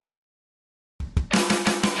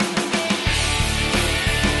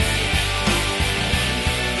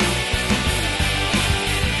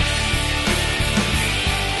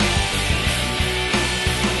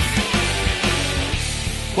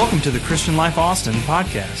Welcome to the Christian Life Austin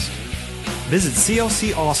podcast. Visit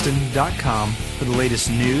clcaustin.com for the latest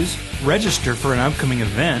news, register for an upcoming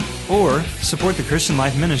event, or support the Christian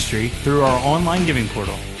Life ministry through our online giving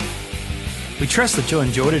portal. We trust that you'll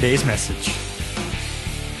enjoy today's message.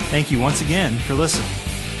 Thank you once again for listening.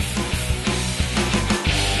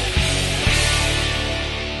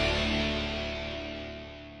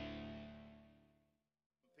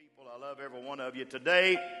 People, I love every one of you.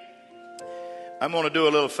 Today, I'm going to do a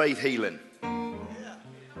little faith healing. I'm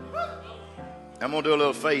going to do a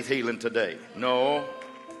little faith healing today. No,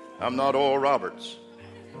 I'm not Oral Roberts.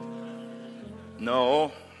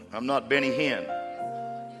 No, I'm not Benny Hinn.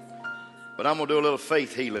 But I'm going to do a little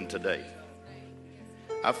faith healing today.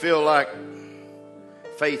 I feel like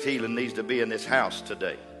faith healing needs to be in this house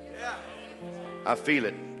today. I feel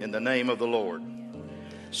it in the name of the Lord.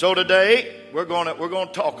 So today, we're going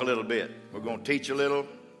to talk a little bit. We're going to teach a little.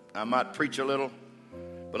 I might preach a little.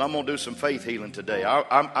 But I'm going to do some faith healing today.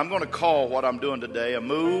 I'm going to call what I'm doing today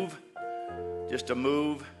just a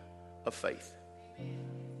move of faith.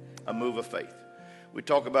 A move of faith. We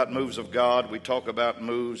talk about moves of God. We talk about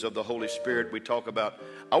moves of the Holy Spirit.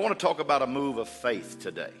 I want to talk about a move of faith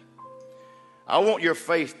today. I want your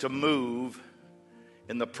faith to move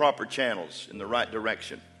in the proper channels, in the right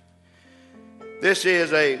direction. This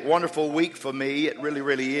is a wonderful week for me. It really,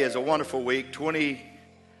 really is a wonderful week.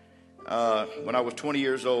 When I was 20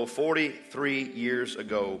 years old, 43 years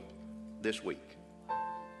ago this week,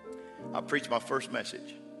 I preached my first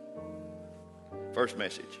message.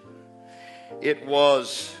 It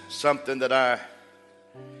was something that I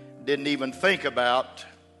didn't even think about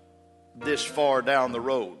this far down the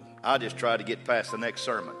road. I just tried to get past the next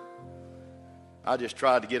sermon. I just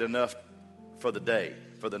tried to get enough for the day,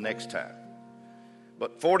 for the next time.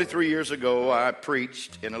 But 43 years ago, I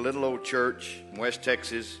preached in a little old church in West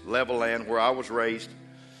Texas, Level Land, where I was raised.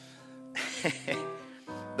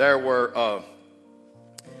 There were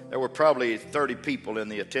probably 30 people in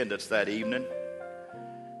the attendance that evening.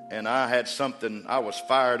 And I was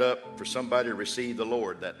fired up for somebody to receive the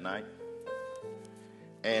Lord that night.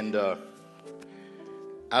 And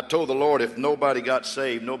I told the Lord if nobody got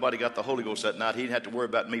saved, nobody got the Holy Ghost that night, he didn't have to worry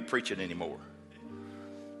about me preaching anymore.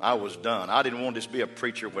 I was done. I didn't want to just be a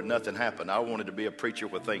preacher where nothing happened. I wanted to be a preacher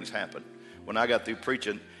where things happened. When I got through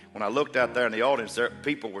preaching, when I looked out there in the audience,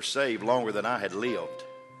 people were saved longer than I had lived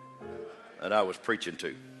that I was preaching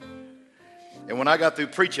to. And when I got through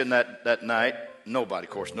preaching that night, nobody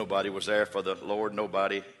was there for the Lord.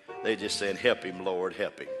 Nobody. They just said, help him, Lord,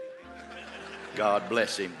 help him. God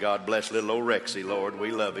bless him. God bless little old Rexy, Lord.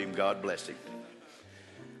 We love him. God bless him.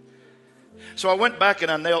 So I went back and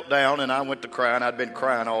I knelt down and I went to crying. I'd been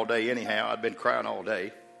crying all day anyhow. I'd been crying all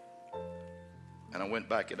day. And I went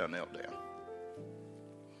back and I knelt down.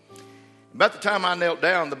 About the time I knelt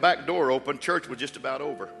down, the back door opened. Church was just about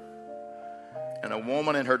over. And a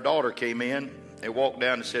woman and her daughter came in. They walked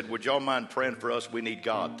down and said, would y'all mind praying for us? We need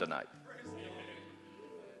God tonight.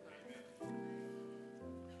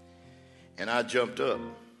 And I jumped up.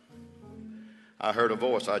 I heard a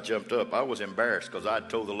voice. I jumped up. I was embarrassed because I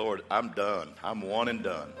told the Lord, I'm done. I'm one and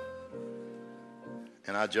done.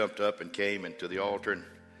 And I jumped up and came into the altar. And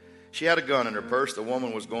she had a gun in her purse. The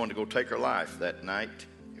woman was going to go take her life that night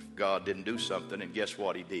if God didn't do something. And guess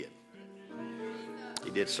what he did? He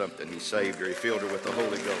did something. He saved her. He filled her with the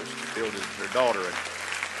Holy Ghost. He filled her daughter.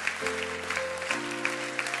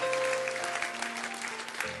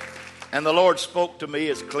 And the Lord spoke to me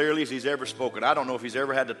as clearly as he's ever spoken. I don't know if he's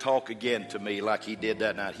ever had to talk again to me like he did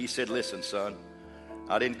that night. He said, listen, son,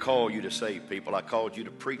 I didn't call you to save people. I called you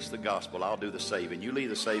to preach the gospel. I'll do the saving. You leave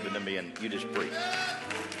the saving to me and you just preach.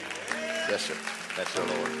 Yes, sir. That's the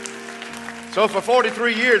Lord. So for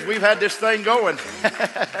 43 years, we've had this thing going.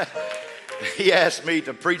 He asked me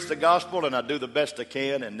to preach the gospel, and I do the best I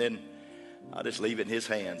can, and then I just leave it in his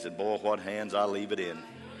hands. And boy, what hands I leave it in.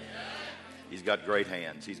 He's got great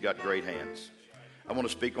hands. He's got great hands. I want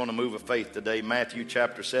to speak on a move of faith today. Matthew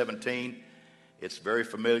chapter 17. It's very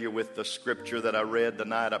familiar with the scripture that I read the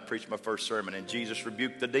night I preached my first sermon. And Jesus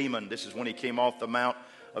rebuked the demon. This is when he came off the Mount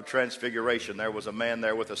of Transfiguration. There was a man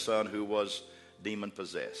there with a son who was demon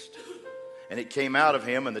possessed. And it came out of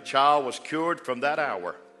him, and the child was cured from that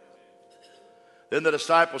hour. Then the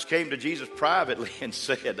disciples came to Jesus privately and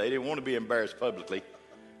said, they didn't want to be embarrassed publicly,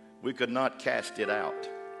 we could not cast it out.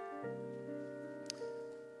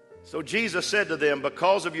 So Jesus said to them,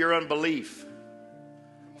 because of your unbelief,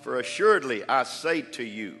 for assuredly I say to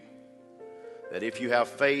you, that if you have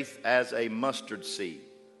faith as a mustard seed,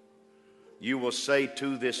 you will say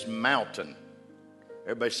to this mountain.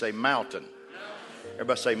 Everybody say mountain.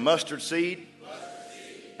 Everybody say mustard seed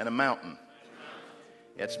and a mountain.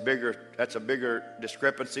 That's a bigger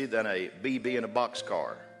discrepancy than a BB in a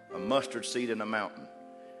boxcar, a mustard seed in a mountain.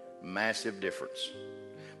 Massive difference.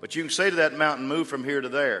 But you can say to that mountain, move from here to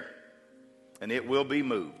there, and it will be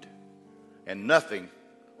moved. And nothing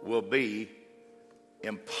will be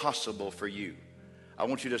impossible for you. I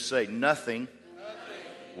want you to say, nothing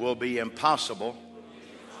will be impossible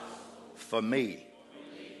for me.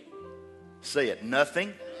 Say it.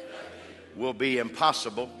 Nothing will be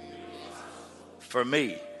impossible for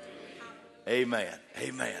me. Amen.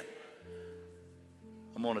 Amen.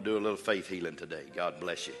 I'm going to do a little faith healing today. God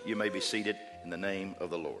bless you. You may be seated in the name of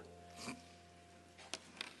the Lord.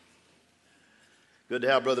 Good to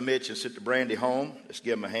have Brother Mitch and Sister Brandy home. Let's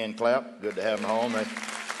give them a hand clap. Good to have them home.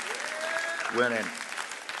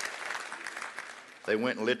 They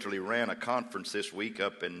went and literally ran a conference this week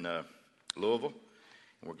up in Louisville.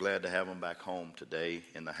 And we're glad to have them back home today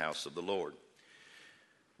in the house of the Lord.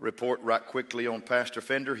 Report right quickly on Pastor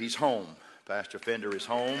Fender. He's home. Pastor Fender is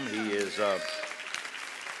home. He is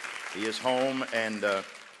home, and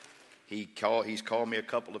he's called me a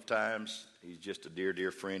couple of times. He's just a dear,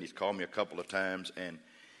 dear friend. He's called me a couple of times, and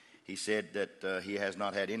he said that he has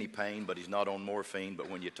not had any pain, but he's not on morphine. But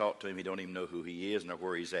when you talk to him, he don't even know who he is nor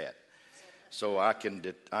where he's at. So I can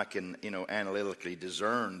analytically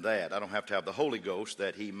discern that. I don't have to have the Holy Ghost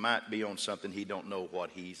that he might be on something he don't know what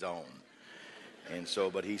he's on. And so,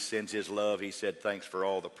 but he sends his love. He said, thanks for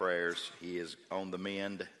all the prayers. He is on the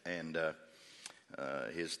mend, and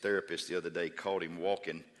his therapist the other day caught him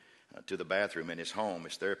walking to the bathroom in his home.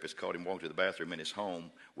 His therapist caught him walking to the bathroom in his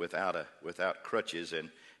home without crutches, and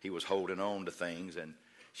he was holding on to things, and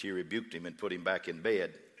she rebuked him and put him back in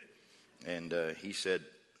bed. And he said,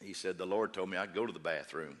 the Lord told me I'd go to the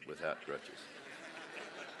bathroom without crutches.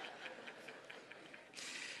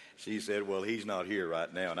 She said, well, he's not here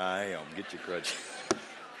right now, and I am. Get your crutches.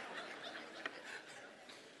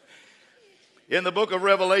 In the book of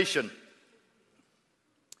Revelation,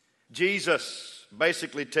 Jesus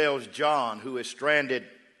basically tells John, who is stranded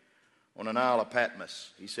on an Isle of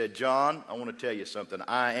Patmos. He said, John, I want to tell you something.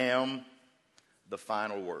 I am the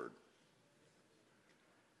final word.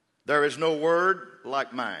 There is no word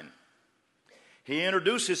like mine. He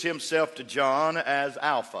introduces himself to John as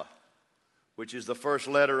Alpha, which is the first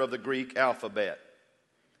letter of the Greek alphabet,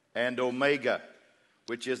 and Omega,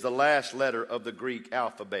 which is the last letter of the Greek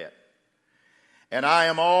alphabet. And I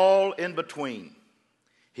am all in between.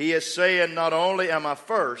 He is saying, not only am I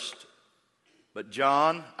first, but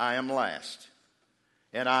John, I am last.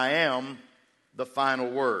 And I am the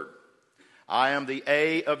final word. I am the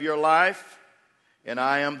A of your life, and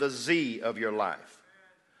I am the Z of your life.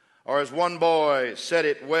 Or as one boy said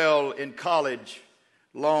it well in college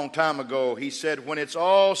long time ago, he said, when it's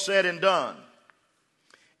all said and done,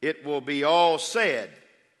 it will be all said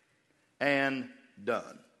and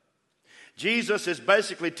done. Jesus is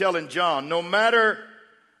basically telling John, no matter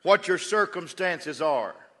what your circumstances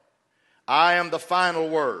are, I am the final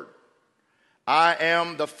word. I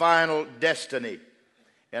am the final destiny.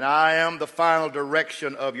 And I am the final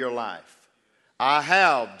direction of your life. I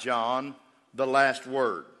have, John, the last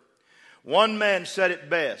word. One man said it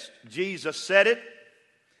best. Jesus said it.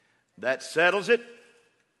 That settles it.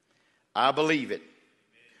 I believe it.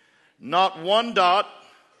 Not one dot,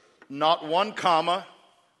 not one comma,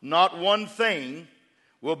 not one thing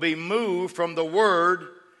will be moved from the word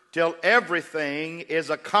till everything is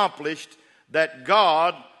accomplished that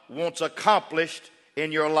God wants accomplished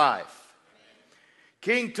in your life.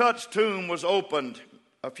 King Tut's tomb was opened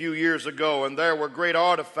a few years ago, and there were great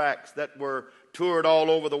artifacts that were toured all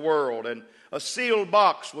over the world, and a sealed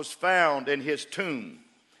box was found in his tomb.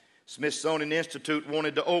 Smithsonian Institute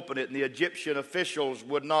wanted to open it, and the Egyptian officials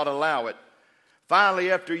would not allow it.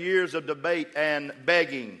 Finally, after years of debate and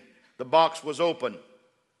begging, the box was opened,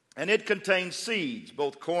 and it contained seeds,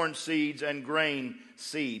 both corn seeds and grain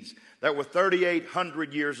seeds, that were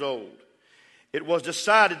 3,800 years old. It was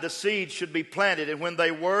decided the seeds should be planted, and when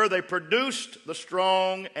they were, they produced the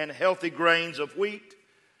strong and healthy grains of wheat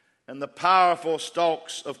and the powerful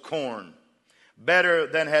stalks of corn, better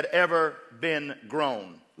than had ever been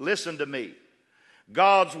grown. Listen to me.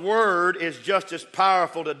 God's word is just as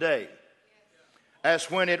powerful today as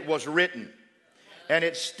when it was written, and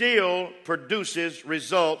it still produces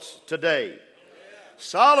results today.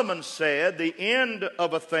 Solomon said the end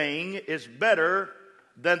of a thing is better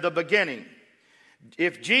than the beginning.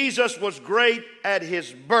 If Jesus was great at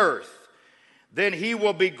his birth, then he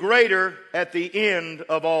will be greater at the end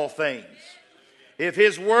of all things. If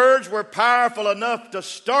his words were powerful enough to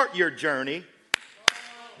start your journey,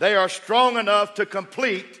 they are strong enough to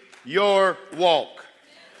complete your walk.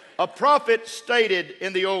 A prophet stated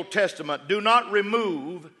in the Old Testament, do not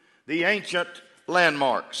remove the ancient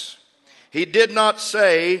landmarks. He did not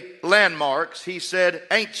say landmarks. He said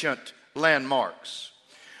ancient landmarks.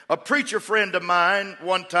 A preacher friend of mine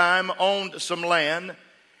one time owned some land,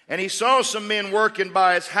 and he saw some men working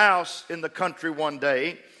by his house in the country one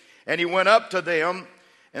day, and he went up to them,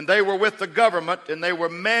 and they were with the government, and they were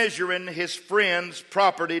measuring his friend's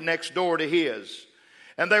property next door to his.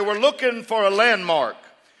 And they were looking for a landmark,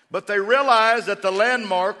 but they realized that the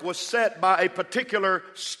landmark was set by a particular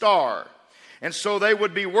star. And so they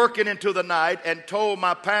would be working into the night, and told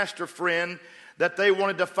my pastor friend that they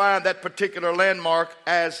wanted to find that particular landmark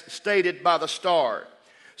as stated by the star.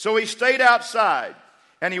 So he stayed outside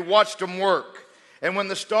and he watched them work. And when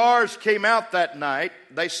the stars came out that night,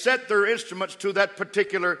 they set their instruments to that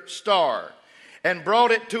particular star and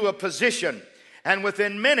brought it to a position, and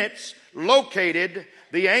within minutes located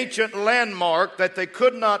the ancient landmark that they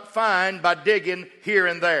could not find by digging here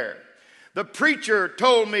and there. The preacher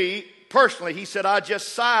told me personally, he said, I just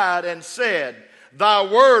sighed and said, thy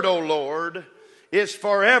word, O Lord, is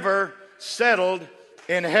forever settled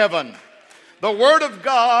in heaven. The word of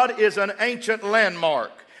God is an ancient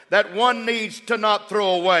landmark that one needs to not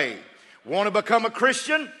throw away. Want to become a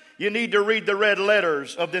Christian? You need to read the red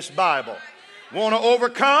letters of this Bible. Want to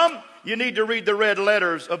overcome? You need to read the red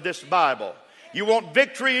letters of this Bible. You want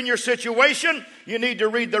victory in your situation? You need to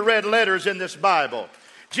read the red letters in this Bible.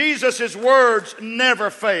 Jesus' words never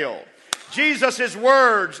fail. Jesus'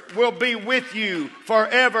 words will be with you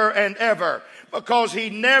forever and ever, because he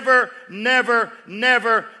never, never,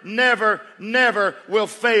 never, never, never will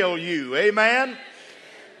fail you. Amen?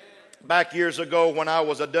 Back years ago when I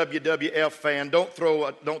was a WWF fan, don't throw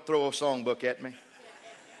a songbook at me.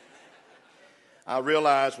 I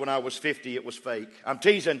realized when I was 50 it was fake. I'm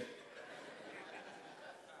teasing.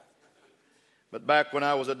 But back when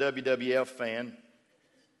I was a WWF fan,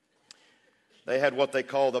 they had what they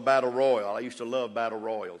call the Battle Royal. I used to love Battle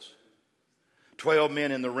Royals. 12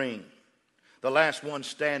 men in the ring. The last one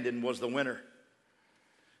standing was the winner.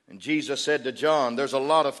 And Jesus said to John, there's a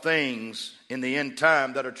lot of things in the end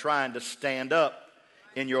time that are trying to stand up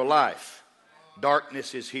in your life.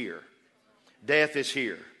 Darkness is here. Death is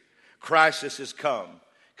here. Crisis has come.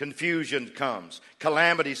 Confusion comes.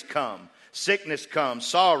 Calamities come. Sickness comes.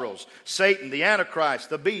 Sorrows. Satan, the Antichrist,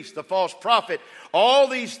 the beast, the false prophet. All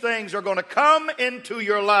these things are going to come into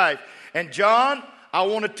your life. And John, I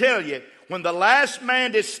want to tell you, when the last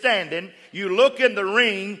man is standing, you look in the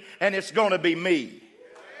ring and it's going to be me.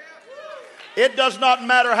 It does not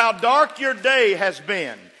matter how dark your day has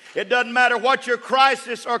been. It doesn't matter what your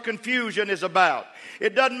crisis or confusion is about.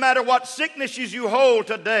 It doesn't matter what sicknesses you hold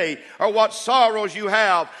today, or what sorrows you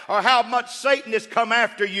have, or how much Satan has come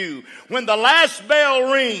after you. When the last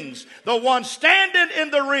bell rings, the one standing in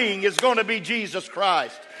the ring is going to be Jesus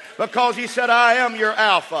Christ. Because he said, I am your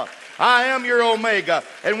Alpha. I am your Omega.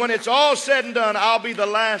 And when it's all said and done, I'll be the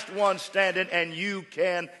last one standing, and you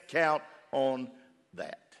can count on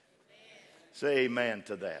that. Say amen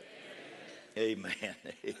to that. Amen.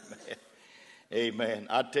 Amen. Amen.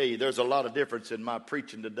 I tell you, there's a lot of difference in my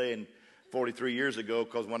preaching today and 43 years ago,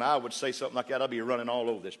 because when I would say something like that, I'd be running all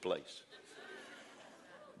over this place.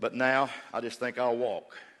 But now, I just think I'll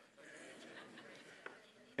walk.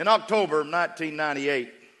 In October of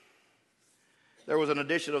 1998, there was an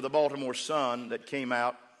edition of the Baltimore Sun that came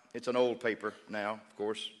out. It's an old paper now, of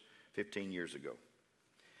course, 15 years ago.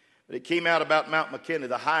 But it came out about Mount McKinley,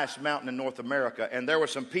 the highest mountain in North America. And there were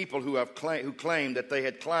some people who claimed that they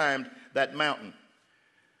had climbed that mountain.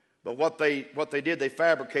 But what they did, they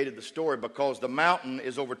fabricated the story, because the mountain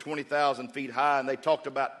is over 20,000 feet high, and they talked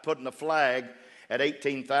about putting a flag at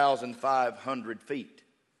 18,500 feet.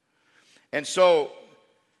 And so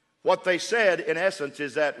what they said, in essence,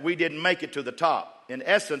 is that we didn't make it to the top. In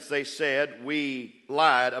essence, they said we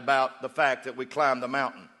lied about the fact that we climbed the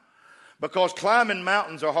mountain. Because climbing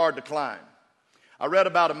mountains are hard to climb. I read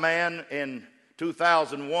about a man in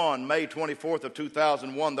 2001, May 24th of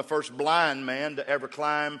 2001, the first blind man to ever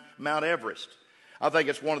climb Mount Everest. I think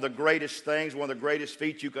it's one of the greatest things, one of the greatest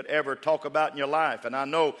feats you could ever talk about in your life. And I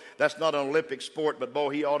know that's not an Olympic sport, but boy,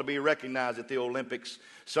 he ought to be recognized at the Olympics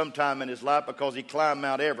sometime in his life, because he climbed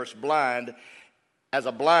Mount Everest blind, as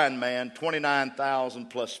a blind man,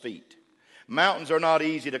 29,000 plus feet. Mountains are not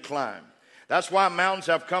easy to climb. That's why mountains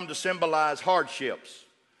have come to symbolize hardships,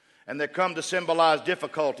 and they've come to symbolize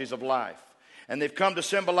difficulties of life, and they've come to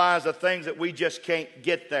symbolize the things that we just can't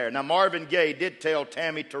get there. Now, Marvin Gaye did tell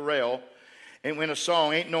Tammy Terrell in a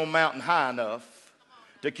song, ain't no mountain high enough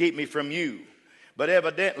to keep me from you. But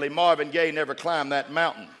evidently, Marvin Gaye never climbed that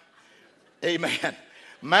mountain. Amen.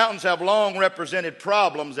 Mountains have long represented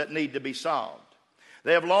problems that need to be solved.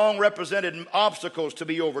 They have long represented obstacles to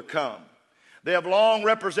be overcome. They have long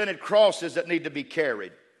represented crosses that need to be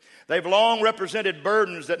carried. They've long represented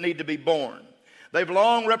burdens that need to be borne. They've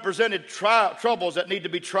long represented troubles that need to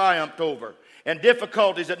be triumphed over and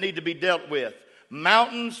difficulties that need to be dealt with.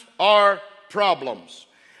 Mountains are problems.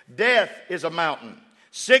 Death is a mountain.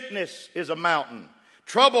 Sickness is a mountain.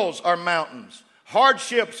 Troubles are mountains.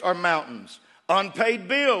 Hardships are mountains. Unpaid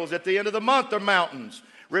bills at the end of the month are mountains.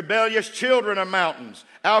 Rebellious children are mountains.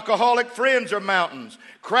 Alcoholic friends are mountains.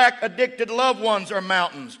 Crack-addicted loved ones are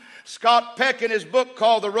mountains. Scott Peck, in his book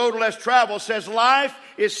called The Road Less Traveled, says life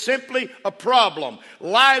is simply a problem.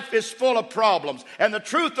 Life is full of problems. And the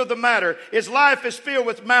truth of the matter is life is filled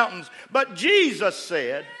with mountains. But Jesus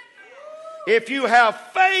said, if you have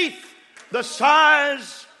faith the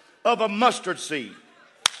size of a mustard seed,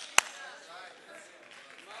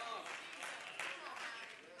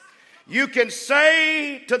 you can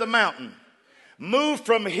say to the mountain, move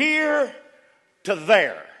from here to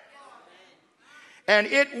there, and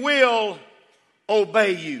it will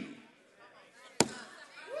obey you.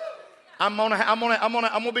 I'm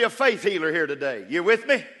gonna be a faith healer here today. You with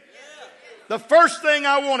me? The first thing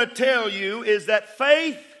I want to tell you is that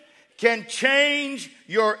faith can change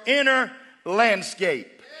your inner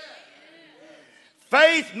landscape.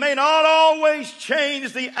 Faith may not always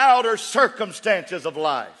change the outer circumstances of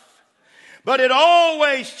life, but it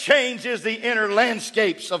always changes the inner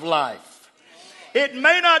landscapes of life. It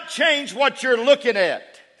may not change what you're looking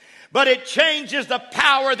at, but it changes the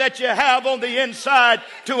power that you have on the inside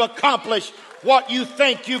to accomplish what you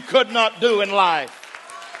think you could not do in life.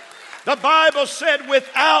 The Bible said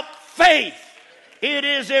without faith, it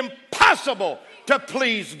is impossible to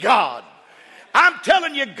please God. I'm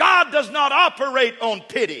telling you, God does not operate on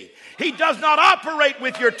pity. He does not operate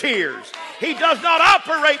with your tears. He does not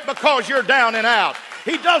operate because you're down and out.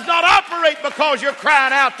 He does not operate because you're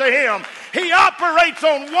crying out to Him. He operates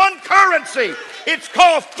on one currency. It's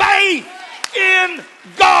called faith in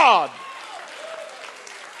God.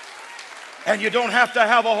 And you don't have to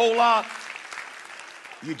have a whole lot.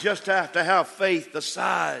 You just have to have faith the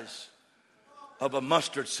size of a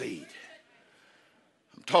mustard seed.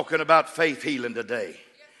 I'm talking about faith healing today.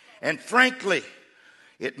 And frankly,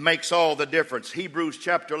 it makes all the difference. Hebrews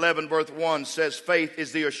chapter 11 verse 1 says faith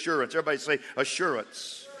is the assurance. Everybody say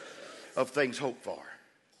assurance of things hoped for.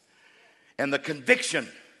 And the conviction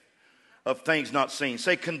of things not seen.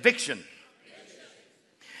 Say conviction.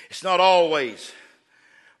 It's not always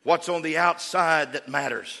what's on the outside that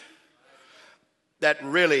matters. That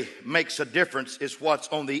really makes a difference is what's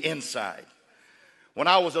on the inside. When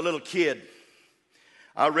I was a little kid,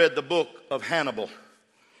 I read the book of Hannibal.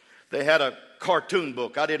 They had a cartoon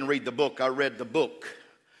book. I didn't read the book. I read the book,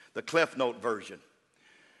 the Cliff Note version.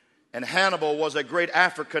 And Hannibal was a great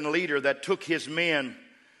African leader that took his men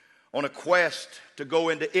on a quest to go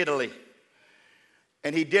into Italy.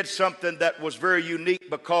 And he did something that was very unique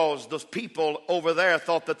because those people over there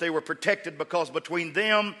thought that they were protected because between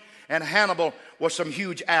them and Hannibal was some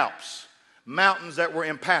huge Alps, mountains that were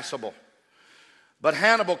impassable. But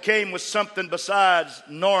Hannibal came with something besides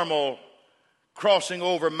normal crossing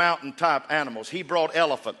over mountain type animals. He brought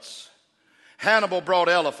elephants. Hannibal brought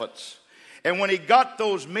elephants. And when he got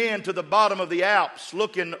those men to the bottom of the Alps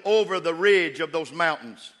looking over the ridge of those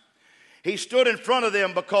mountains, he stood in front of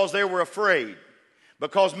them because they were afraid,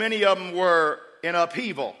 because many of them were in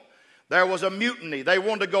upheaval. There was a mutiny. They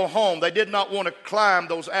wanted to go home. They did not want to climb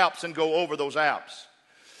those Alps and go over those Alps.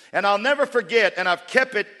 And I'll never forget, and I've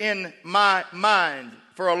kept it in my mind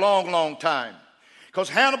for a long, long time, because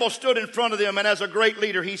Hannibal stood in front of them, and as a great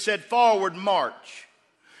leader, he said, "Forward march.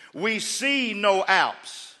 We see no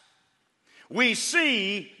Alps. We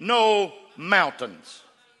see no mountains."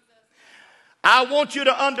 I want you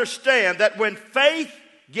to understand that when faith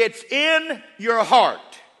gets in your heart,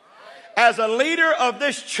 as a leader of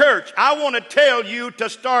this church, I want to tell you to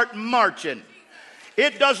start marching.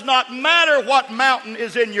 It does not matter what mountain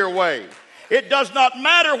is in your way. It does not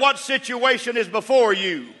matter what situation is before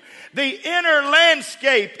you. The inner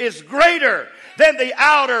landscape is greater than the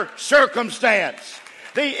outer circumstance.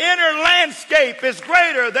 The inner landscape is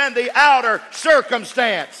greater than the outer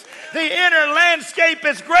circumstance. The inner landscape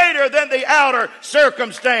is greater than the outer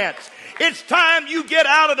circumstance. It's time you get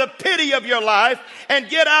out of the pity of your life and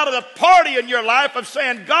get out of the party in your life of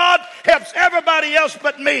saying, God helps everybody else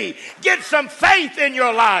but me. Get some faith in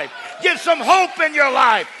your life. Get some hope in your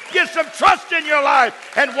life. Get some trust in your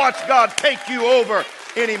life and watch God take you over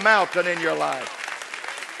any mountain in your life.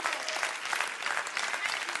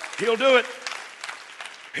 He'll do it.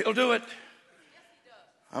 He'll do it.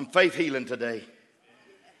 I'm faith healing today.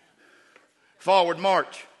 Forward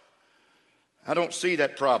march. I don't see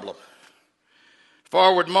that problem.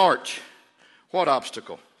 Forward march. What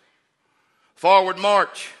obstacle? Forward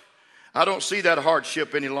march. I don't see that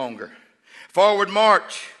hardship any longer. Forward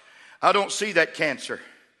march. I don't see that cancer.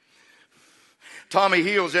 Tommy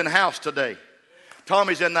Hill's in the house today.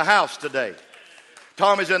 Tommy's in the house today.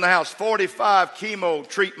 Tommy's in the house. 45 chemo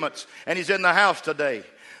treatments, and he's in the house today.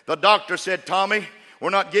 The doctor said, Tommy,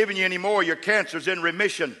 we're not giving you any more. Your cancer's in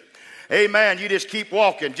remission. Amen. You just keep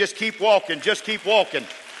walking. Just keep walking. Just keep walking.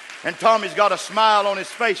 And Tommy's got a smile on his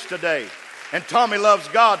face today. And Tommy loves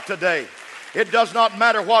God today. It does not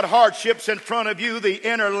matter what hardships in front of you, the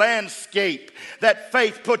inner landscape that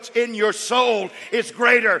faith puts in your soul is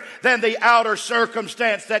greater than the outer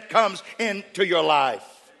circumstance that comes into your life.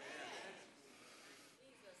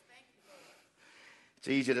 It's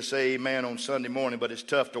easy to say amen on Sunday morning, but it's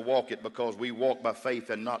tough to walk it because we walk by faith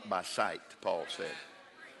and not by sight, Paul said.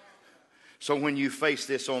 So when you face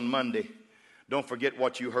this on Monday, don't forget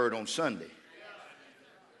what you heard on Sunday,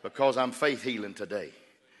 because I'm faith healing today.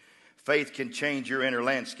 Faith can change your inner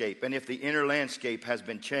landscape. And if the inner landscape has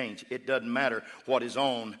been changed, it doesn't matter what is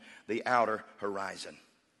on the outer horizon.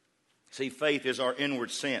 See, faith is our inward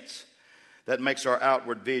sense that makes our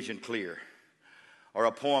outward vision clear. Or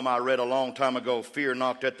a poem I read a long time ago, fear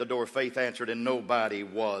knocked at the door, faith answered, and nobody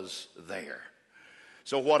was there.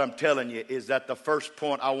 So what I'm telling you is that the first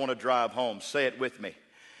point I want to drive home, say it with me,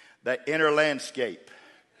 the inner landscape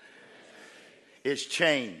is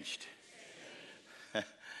changed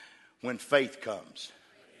when faith comes.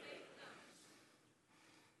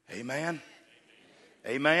 Amen?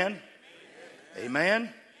 Amen?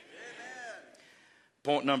 Amen?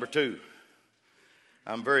 Point number 2.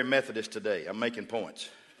 I'm very Methodist today. I'm making points.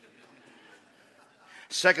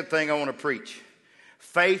 Second thing I want to preach.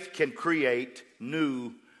 Faith can create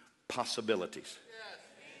new possibilities.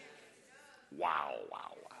 Wow.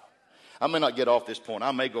 I may not get off this point.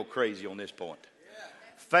 I may go crazy on this point.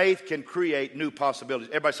 Faith can create new possibilities.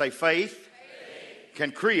 Everybody say faith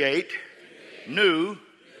can create new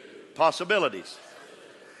possibilities.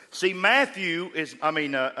 See, Matthew's not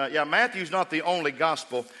the only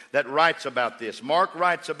gospel that writes about this. Mark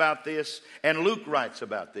writes about this, and Luke writes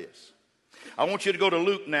about this. I want you to go to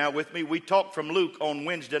Luke now with me. We talked from Luke on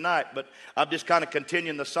Wednesday night, but I'm just kind of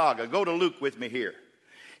continuing the saga. Go to Luke with me here.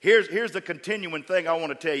 Here's the continuing thing I want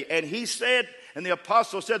to tell you. And he said, and the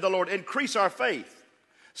apostle said to the Lord, increase our faith.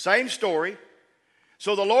 Same story.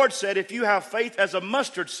 So the Lord said, if you have faith as a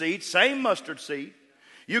mustard seed, same mustard seed,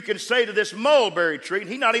 you can say to this mulberry tree, and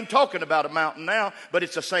he's not even talking about a mountain now, but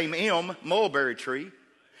it's the same mulberry tree,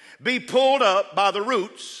 be pulled up by the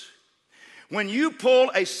roots. When you pull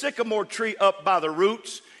a sycamore tree up by the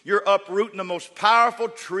roots, you're uprooting the most powerful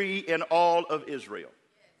tree in all of Israel.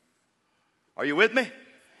 Are you with me?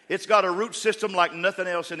 It's got a root system like nothing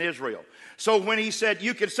else in Israel. So when he said,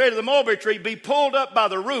 you can say to the mulberry tree, be pulled up by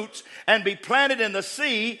the roots and be planted in the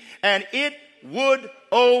sea, and it would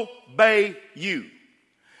obey you.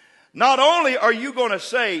 Not only are you going to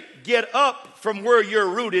say, get up from where you're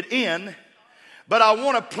rooted in, but I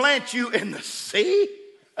want to plant you in the sea?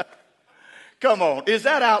 Come on, is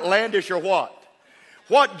that outlandish or what?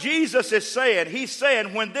 What Jesus is saying, he's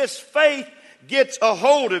saying when this faith gets a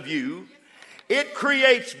hold of you, it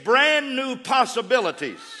creates brand new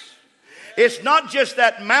possibilities. It's not just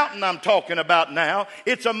that mountain I'm talking about now.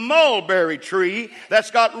 It's a mulberry tree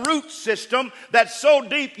that's got root system that's so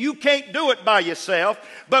deep you can't do it by yourself.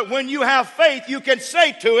 But when you have faith, you can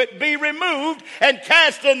say to it, be removed and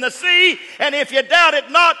cast in the sea. And if you doubt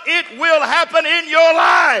it not, it will happen in your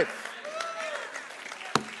life.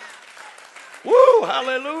 Woo,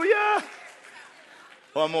 hallelujah.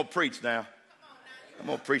 Well, I'm going to preach now.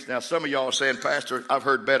 Some of y'all are saying, Pastor, I've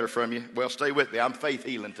heard better from you. Well, stay with me. I'm faith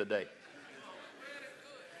healing today.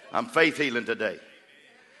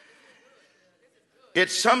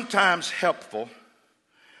 It's sometimes helpful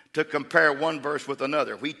to compare one verse with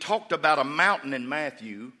another. We talked about a mountain in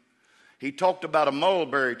Matthew. He talked about a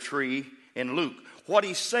mulberry tree in Luke. What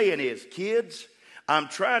he's saying is, kids, I'm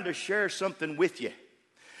trying to share something with you.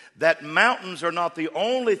 That mountains are not the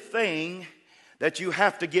only thing that you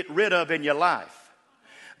have to get rid of in your life.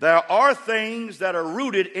 There are things that are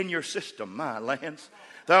rooted in your system, my lands.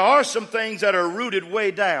 There are some things that are rooted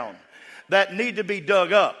way down that need to be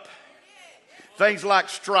dug up. Things like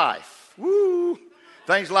strife. Woo.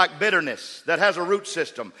 Things like bitterness that has a root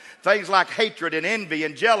system. Things like hatred and envy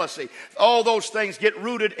and jealousy. All those things get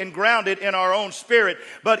rooted and grounded in our own spirit.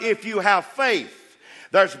 But if you have faith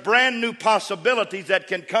There's brand new possibilities that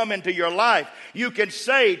can come into your life. You can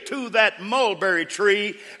say to that mulberry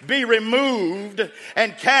tree, be removed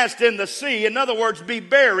and cast in the sea. In other words, be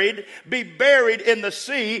buried in the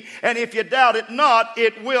sea. And if you doubt it not,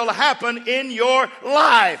 it will happen in your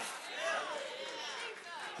life.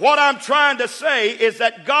 What I'm trying to say is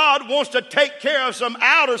that God wants to take care of some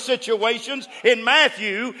outer situations in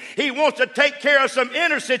Matthew. He wants to take care of some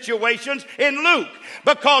inner situations in Luke.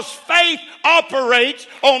 Because faith operates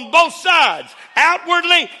on both sides,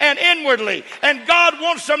 outwardly and inwardly. And God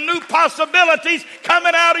wants some new possibilities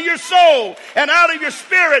coming out of your soul and out of your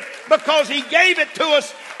spirit, because He gave it to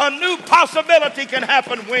us. A new possibility can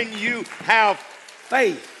happen when you have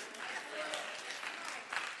faith.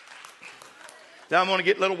 Now I'm going to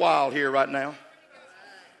get a little wild here right now.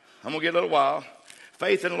 I'm going to get a little wild.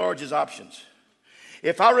 Faith enlarges options.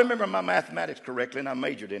 If I remember my mathematics correctly, and I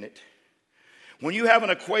majored in it, when you have an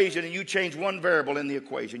equation and you change one variable in the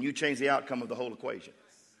equation, you change the outcome of the whole equation.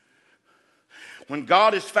 When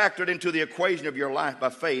God is factored into the equation of your life by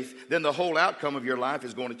faith, then the whole outcome of your life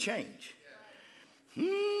is going to change.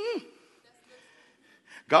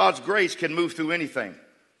 God's grace can move through anything.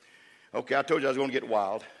 Okay, I told you I was going to get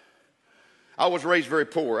wild. I was raised very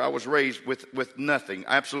poor. I was raised with nothing,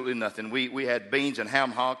 absolutely nothing. We had beans and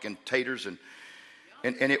ham hock and taters and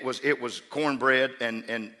it was cornbread,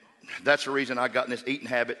 and that's the reason I got in this eating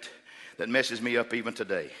habit that messes me up even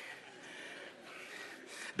today.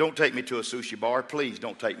 Don't take me to a sushi bar. Please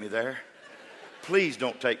don't take me there. Please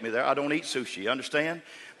don't take me there. I don't eat sushi, understand?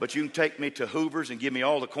 But you can take me to Hoover's and give me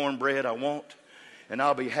all the cornbread I want, and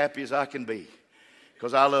I'll be happy as I can be,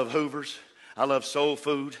 because I love Hoover's. I love soul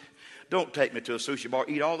food. Don't take me to a sushi bar.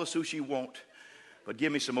 Eat all the sushi you want, but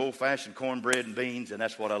give me some old-fashioned cornbread and beans, and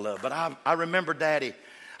that's what I love. But I remember Daddy.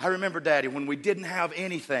 I remember Daddy when we didn't have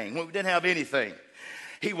anything.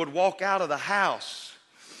 He would walk out of the house,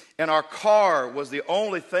 and our car was the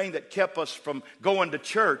only thing that kept us from going to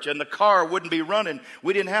church, and the car wouldn't be running.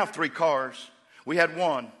 We didn't have 3 cars. We had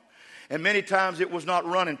one, and many times it was not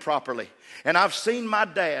running properly. And I've seen my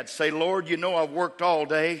dad say, Lord, you know I've worked all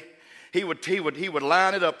day. He would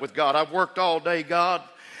line it up with God. I've worked all day, God,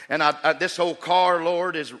 and this whole car,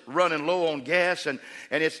 Lord, is running low on gas, and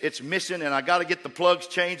it's missing, and I got to get the plugs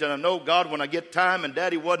changed. And I know, God, when I get time, and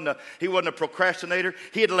Daddy wasn't a procrastinator.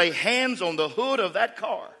 He'd lay hands on the hood of that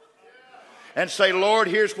car and say, Lord,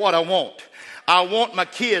 here's what I want. I want my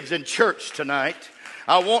kids in church tonight.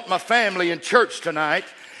 I want my family in church tonight.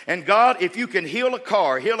 And God, if you can heal a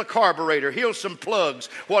car, heal a carburetor, heal some plugs,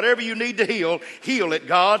 whatever you need to heal it,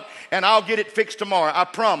 God, and I'll get it fixed tomorrow, I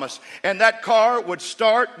promise. And that car would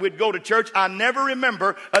start, we'd go to church. I never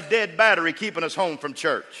remember a dead battery keeping us home from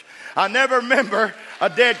church. I never remember a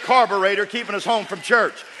dead carburetor keeping us home from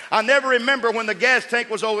church. I never remember when the gas tank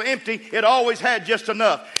was over empty, it always had just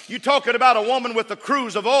enough. You talking about a woman with a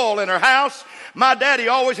cruise of oil in her house? My daddy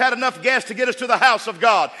always had enough gas to get us to the house of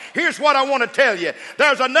God. Here's what I want to tell you.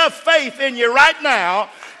 There's enough faith in you right now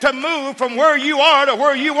to move from where you are to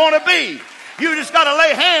where you want to be. You just got to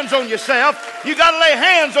lay hands on yourself. You got to lay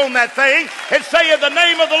hands on that thing and say, in the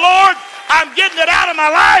name of the Lord, I'm getting it out of my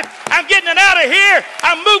life. I'm getting it out of here.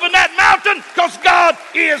 I'm moving that mountain because God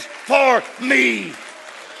is for me.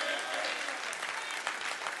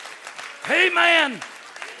 Amen.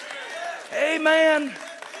 Amen.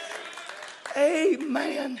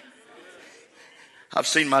 Amen. I've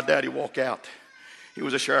seen my daddy walk out. He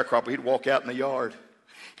was a sharecropper. He'd walk out in the yard.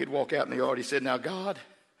 He said, now, God,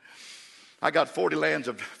 I got 40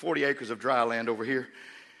 acres of dry land over here,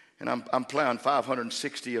 and I'm plowing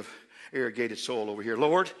 560 of irrigated soil over here.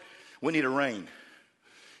 Lord, we need a rain.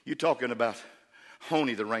 You talking about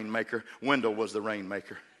Honey, the rainmaker. Wendell was the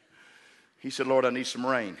rainmaker. He said, Lord, I need some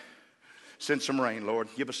rain. Send some rain, Lord.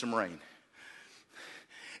 Give us some rain.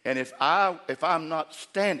 And if I'm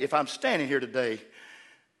standing here today,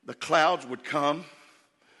 the clouds would come.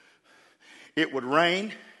 It would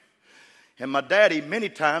rain. And my daddy many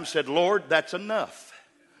times said, Lord, that's enough.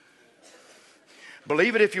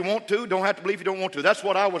 Believe it if you want to. Don't have to believe if you don't want to. That's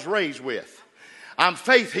what I was raised with. I'm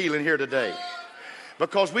faith healing here today.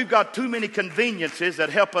 Because we've got too many conveniences that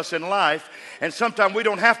help us in life. And sometimes we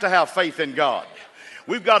don't have to have faith in God.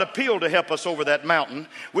 We've got a pill to help us over that mountain.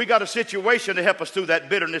 We got a situation to help us through that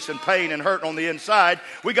bitterness and pain and hurt on the inside.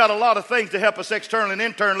 We got a lot of things to help us externally and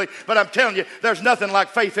internally. But I'm telling you, there's nothing like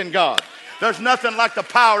faith in God. There's nothing like the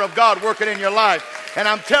power of God working in your life. And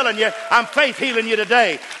I'm telling you, I'm faith healing you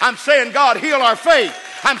today. I'm saying, God, heal our faith.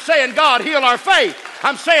 I'm saying, God, heal our faith.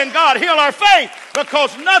 I'm saying, God, heal our faith.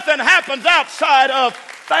 Because nothing happens outside of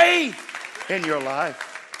faith in your life.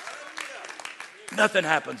 Nothing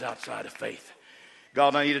happens outside of faith.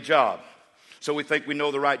 God, I need a job. So we think we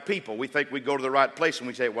know the right people. We think we go to the right place and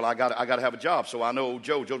we say, well, I got to have a job. So I know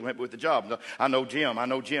Joe. Joe's going to help me with the job. I know Jim. I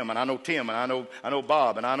know Jim. And I know Tim. And I know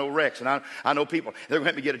Bob. And I know Rex. And I know people. They're going to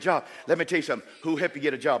help me get a job. Let me tell you something. Who helped you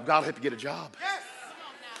get a job? God helped you get a job. Yes.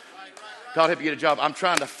 God help you get a job. I'm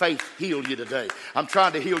trying to faith heal you today. I'm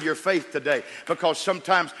trying to heal your faith today, because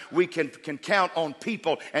sometimes we can count on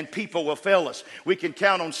people and people will fail us. We can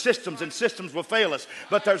count on systems and systems will fail us.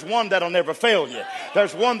 But there's one that'll never fail you.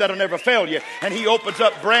 There's one that'll never fail you. And he opens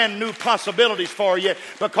up brand new possibilities for you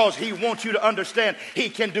because he wants you to understand he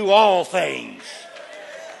can do all things.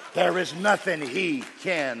 There is nothing he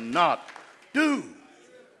cannot do.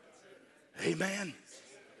 Amen.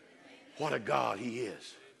 What a God he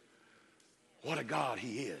is. What a God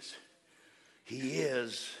he is. He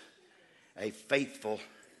is a faithful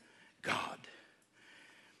God.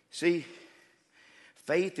 See,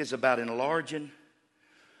 faith is about enlarging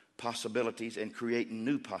possibilities and creating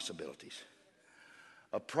new possibilities.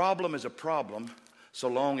 A problem is a problem so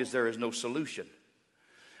long as there is no solution.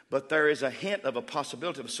 But there is a hint of a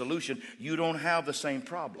possibility of a solution. You don't have the same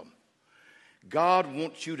problem. God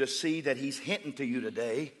wants you to see that he's hinting to you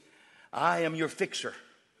today, I am your fixer.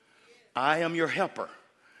 I am your helper.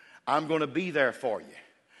 I'm going to be there for you.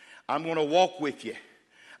 I'm going to walk with you.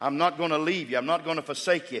 I'm not going to leave you. I'm not going to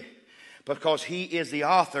forsake you, because he is the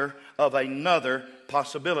author of another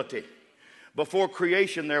possibility. Before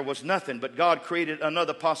creation there was nothing, but God created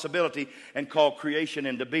another possibility and called creation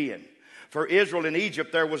into being. For Israel in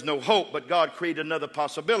Egypt there was no hope, but God created another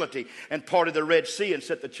possibility and parted the Red Sea and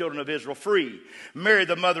set the children of Israel free. Mary,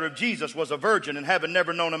 the mother of Jesus, was a virgin and having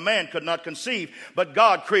never known a man could not conceive, but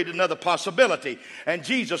God created another possibility and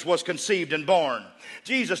Jesus was conceived and born.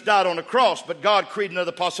 Jesus died on the cross, but God created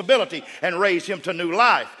another possibility and raised him to new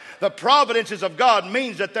life. The providences of God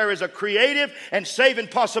means that there is a creative and saving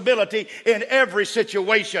possibility in every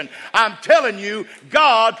situation. I'm telling you,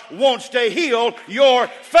 God wants to heal your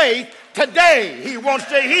faith today. He wants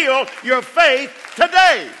to heal your faith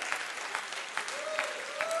today.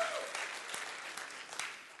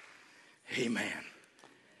 Amen.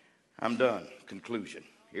 I'm done. Conclusion.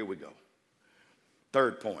 Here we go.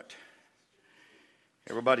 Third point.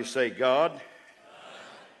 Everybody say, God,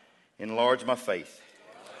 enlarge my faith.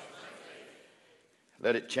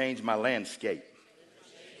 Let it change my landscape.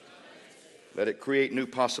 Let it create new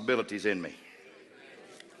possibilities in me.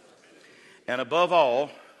 And above all,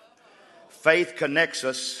 faith connects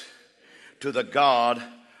us to the God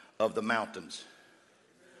of the mountains.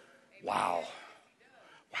 Wow.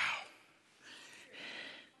 Wow.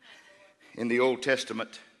 In the Old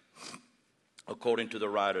Testament, according to the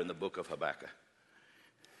writer in the book of Habakkuk,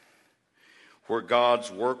 where God's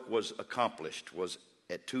work was accomplished was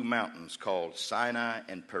at two mountains called Sinai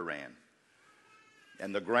and Paran.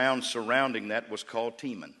 And the ground surrounding that was called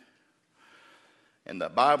Teman. And the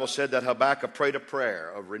Bible said that Habakkuk prayed a prayer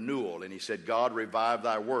of renewal. And he said, God, revive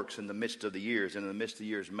thy works in the midst of the years. And in the midst of the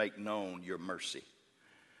years, make known your mercy.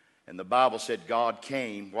 And the Bible said God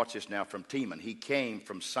came, watch this now, from Teman. He came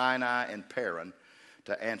from Sinai and Paran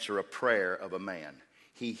to answer a prayer of a man.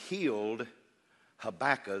 He healed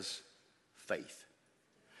Habakkuk's faith.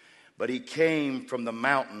 But he came from the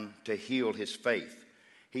mountain to heal his faith.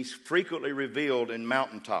 He's frequently revealed in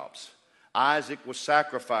mountaintops. Isaac was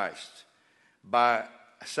sacrificed by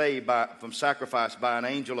an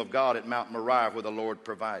angel of God at Mount Moriah, where the Lord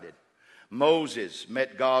provided. Moses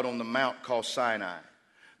met God on the mount called Sinai.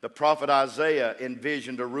 The prophet Isaiah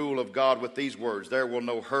envisioned a rule of God with these words, there will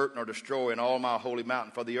no hurt nor destroy in all my holy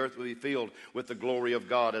mountain, for the earth will be filled with the glory of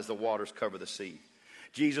God as the waters cover the sea.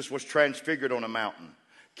 Jesus was transfigured on a mountain.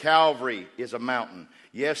 Calvary is a mountain.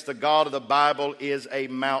 Yes, the God of the Bible is a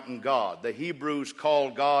mountain God. The Hebrews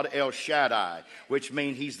called God El Shaddai, which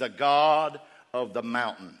means he's the God of the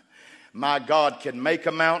mountain. My God can make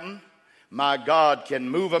a mountain. My God can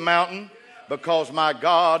move a mountain, because my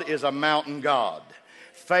God is a mountain God.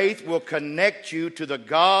 Faith will connect you to the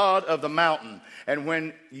God of the mountain. And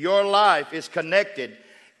when your life is connected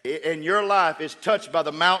and your life is touched by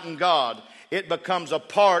the mountain God, it becomes a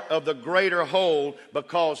part of the greater whole,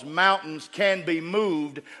 because mountains can be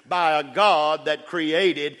moved by a God that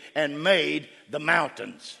created and made the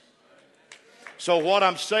mountains. So what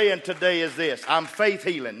I'm saying today is this. I'm faith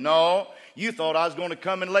healing. No, you thought I was going to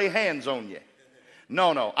come and lay hands on you.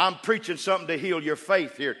 No. I'm preaching something to heal your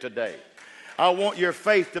faith here today. I want your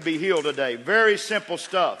faith to be healed today. Very simple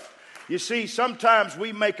stuff. You see, sometimes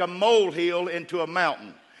we make a molehill into a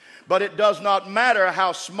mountain. But it does not matter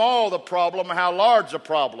how small the problem, how large the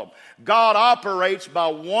problem. God operates by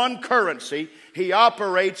one currency. He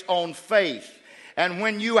operates on faith. And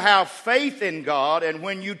when you have faith in God, and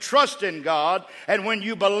when you trust in God, and when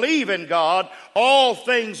you believe in God, all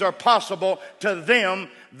things are possible to them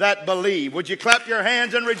that believe. Would you clap your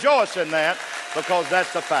hands and rejoice in that? Because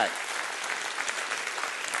that's the fact.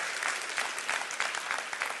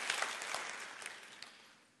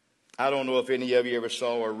 I don't know if any of you ever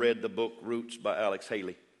saw or read the book Roots by Alex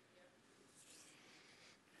Haley.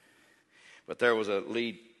 But there was a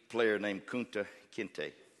lead player named Kunta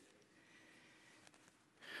Kinte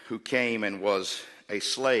who came and was a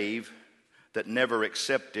slave that never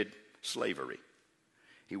accepted slavery.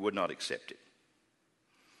 He would not accept it.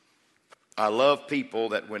 I love people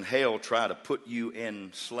that when hell try to put you in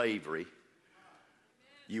slavery,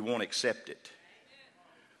 you won't accept it.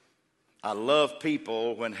 I love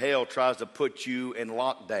people when hell tries to put you in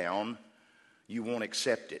lockdown, you won't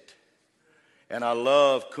accept it. And I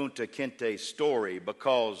love Kunta Kinte's story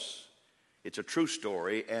because it's a true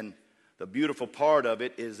story. And the beautiful part of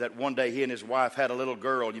it is that one day he and his wife had a little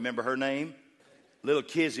girl. You remember her name? Little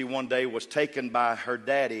Kizzy one day was taken by her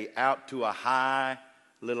daddy out to a high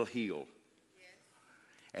little hill.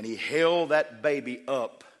 And he held that baby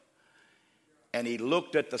up and he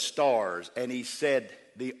looked at the stars and he said,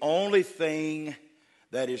 "The only thing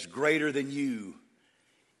that is greater than you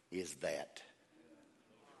is that."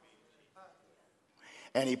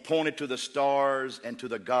 And he pointed to the stars and to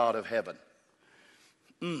the God of heaven.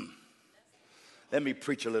 Let me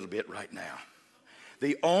preach a little bit right now.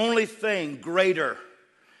 The only thing greater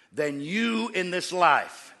than you in this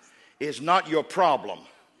life is not your problem.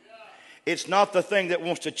 It's not the thing that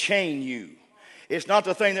wants to chain you. It's not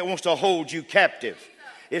the thing that wants to hold you captive.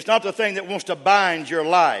 It's not the thing that wants to bind your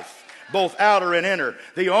life, both outer and inner.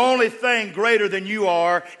 The only thing greater than you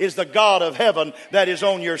are is the God of heaven that is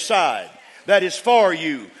on your side, that is for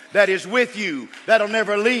you, that is with you, that'll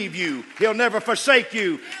never leave you. He'll never forsake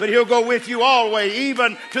you, but he'll go with you always,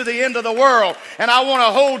 even to the end of the world. And I want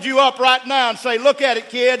to hold you up right now and say, look at it,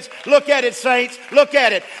 kids. Look at it, saints. Look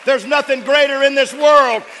at it. There's nothing greater in this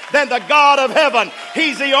world than the God of heaven.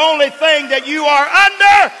 He's the only thing that you are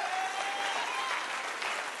under.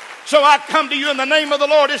 So I come to you in the name of the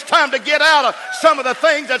Lord. It's time to get out of some of the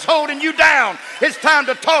things that's holding you down. It's time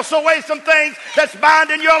to toss away some things that's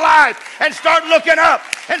binding your life and start looking up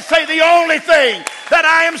and say, the only thing that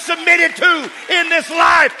I am submitted to in this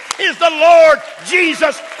life is the Lord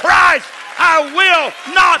Jesus Christ. I will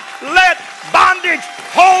not let bondage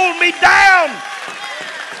hold me down.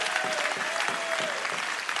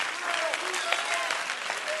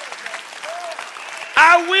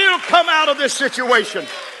 I will come out of this situation.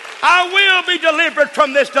 I will be delivered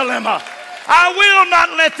from this dilemma. I will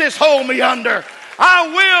not let this hold me under. I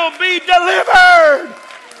will be delivered.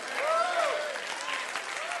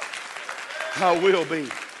 I will be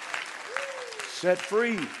set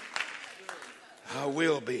free. I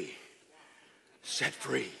will be set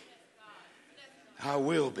free. I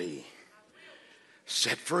will be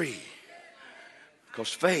set free. Because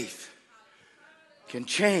faith can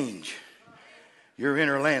change your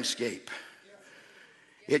inner landscape.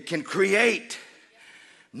 It can create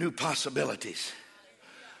new possibilities.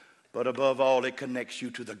 But above all, it connects you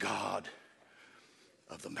to the God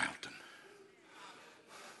of the mountain.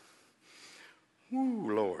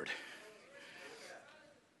 Ooh, Lord.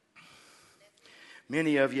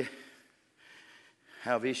 Many of you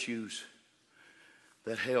have issues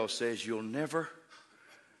that hell says you'll never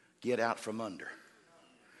get out from under.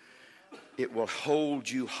 It will hold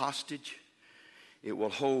you hostage. It will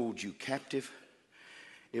hold you captive.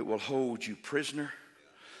 It will hold you prisoner.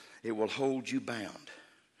 It will hold you bound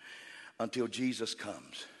until Jesus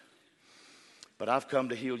comes. But I've come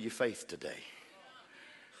to heal your faith today.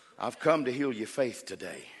 I've come to heal your faith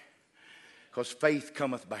today. Because faith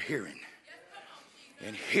cometh by hearing.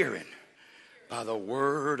 And hearing by the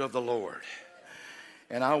word of the Lord.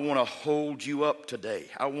 And I want to hold you up today.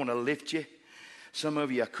 I want to lift you. Some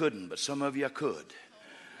of you I couldn't, but some of you I could.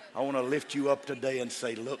 I want to lift you up today and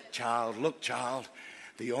say, look, child,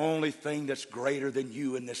 the only thing that's greater than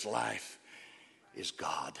you in this life is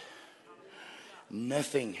God.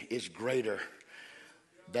 Nothing is greater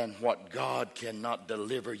than what God cannot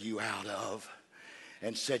deliver you out of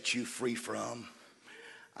and set you free from.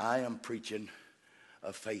 I am preaching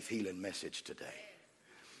a faith healing message today.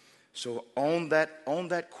 So on that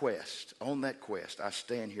quest, I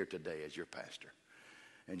stand here today as your pastor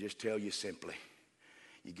and just tell you simply,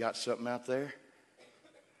 you got something out there?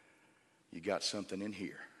 You got something in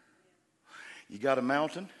here. You got a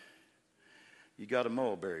mountain. You got a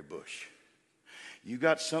mulberry bush. You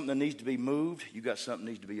got something that needs to be moved. You got something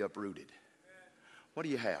that needs to be uprooted. What do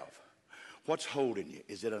you have? What's holding you?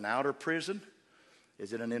 Is it an outer prison?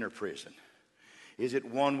 Is it an inner prison? Is it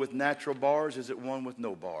one with natural bars? Is it one with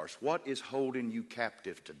no bars? What is holding you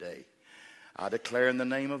captive today? I declare in the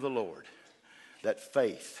name of the Lord that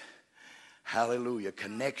faith, hallelujah,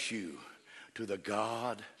 connects you to the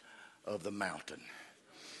God of the mountain.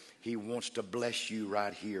 He wants to bless you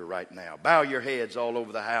right here, right now. Bow your heads all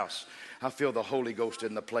over the house. I feel the Holy Ghost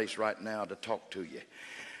in the place right now to talk to you.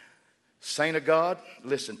 Saint of God,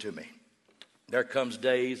 listen to me. There comes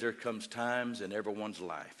days, there comes times in everyone's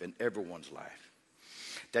life,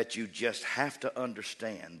 that you just have to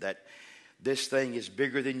understand that this thing is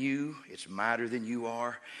bigger than you, it's mightier than you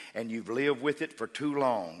are, and you've lived with it for too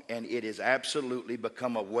long, and it has absolutely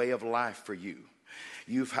become a way of life for you.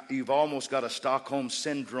 You've almost got a Stockholm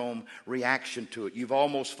Syndrome reaction to it. You've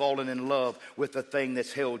almost fallen in love with the thing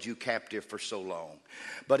that's held you captive for so long.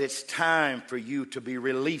 But it's time for you to be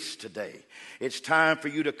released today. It's time for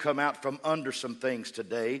you to come out from under some things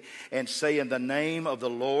today and say, in the name of the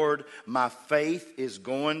Lord, my faith is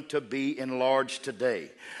going to be enlarged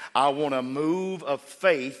today. I want a move of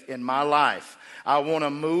faith in my life. I want a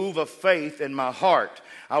move of faith in my heart.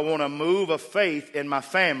 I want a move of faith in my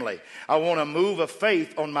family. I want a move of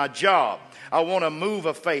faith on my job. I want a move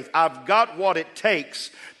of faith. I've got what it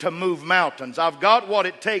takes to move mountains. I've got what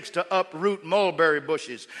it takes to uproot mulberry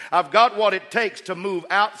bushes. I've got what it takes to move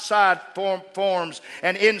outside forms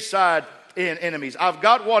and inside enemies. I've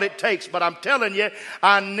got what it takes, but I'm telling you,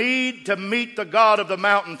 I need to meet the God of the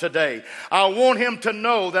mountain today. I want him to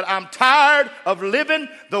know that I'm tired of living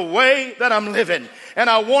the way that I'm living, and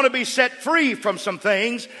I want to be set free from some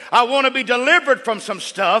things. I want to be delivered from some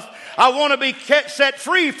stuff. I want to be set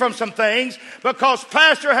free from some things because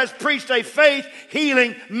Pastor has preached a faith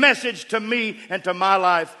healing message to me and to my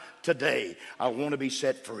life today. I want to be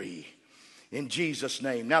set free. In Jesus'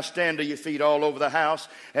 name. Now stand to your feet all over the house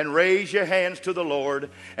and raise your hands to the Lord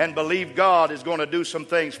and believe God is going to do some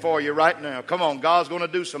things for you right now. Come on, God's going to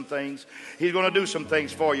do some things. He's going to do some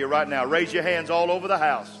things for you right now. Raise your hands all over the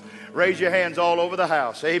house. Raise your hands all over the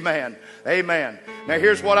house. Amen. Amen. Now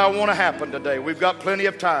here's what I want to happen today. We've got plenty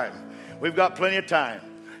of time. We've got plenty of time.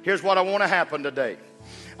 Here's what I want to happen today.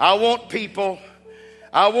 I want people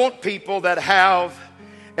that have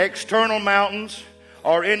external mountains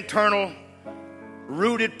or internal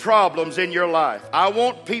rooted problems in your life. I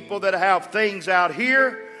want people that have things out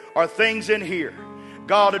here or things in here.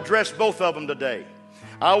 God addressed both of them today.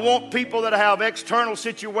 I want people that have external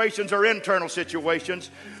situations or internal situations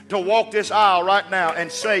to walk this aisle right now and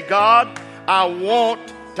say, God, I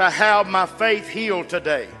want to have my faith healed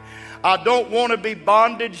today. I don't want to be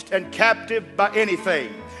bondaged and captive by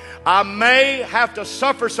anything. I may have to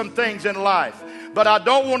suffer some things in life, but I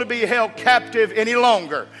don't want to be held captive any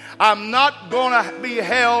longer. I'm not going to be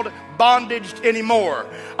held bondaged anymore.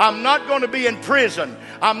 I'm not going to be in prison.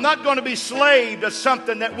 I'm not going to be slave to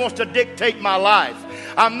something that wants to dictate my life.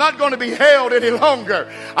 I'm not going to be held any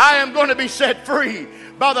longer. I am going to be set free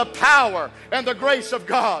by the power and the grace of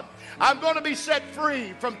God. I'm going to be set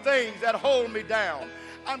free from things that hold me down.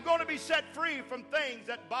 I'm going to be set free from things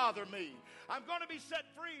that bother me. I'm going to be set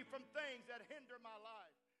free from things that hinder my life.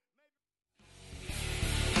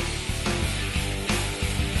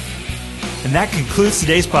 And that concludes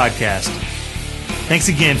today's podcast. Thanks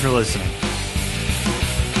again for listening.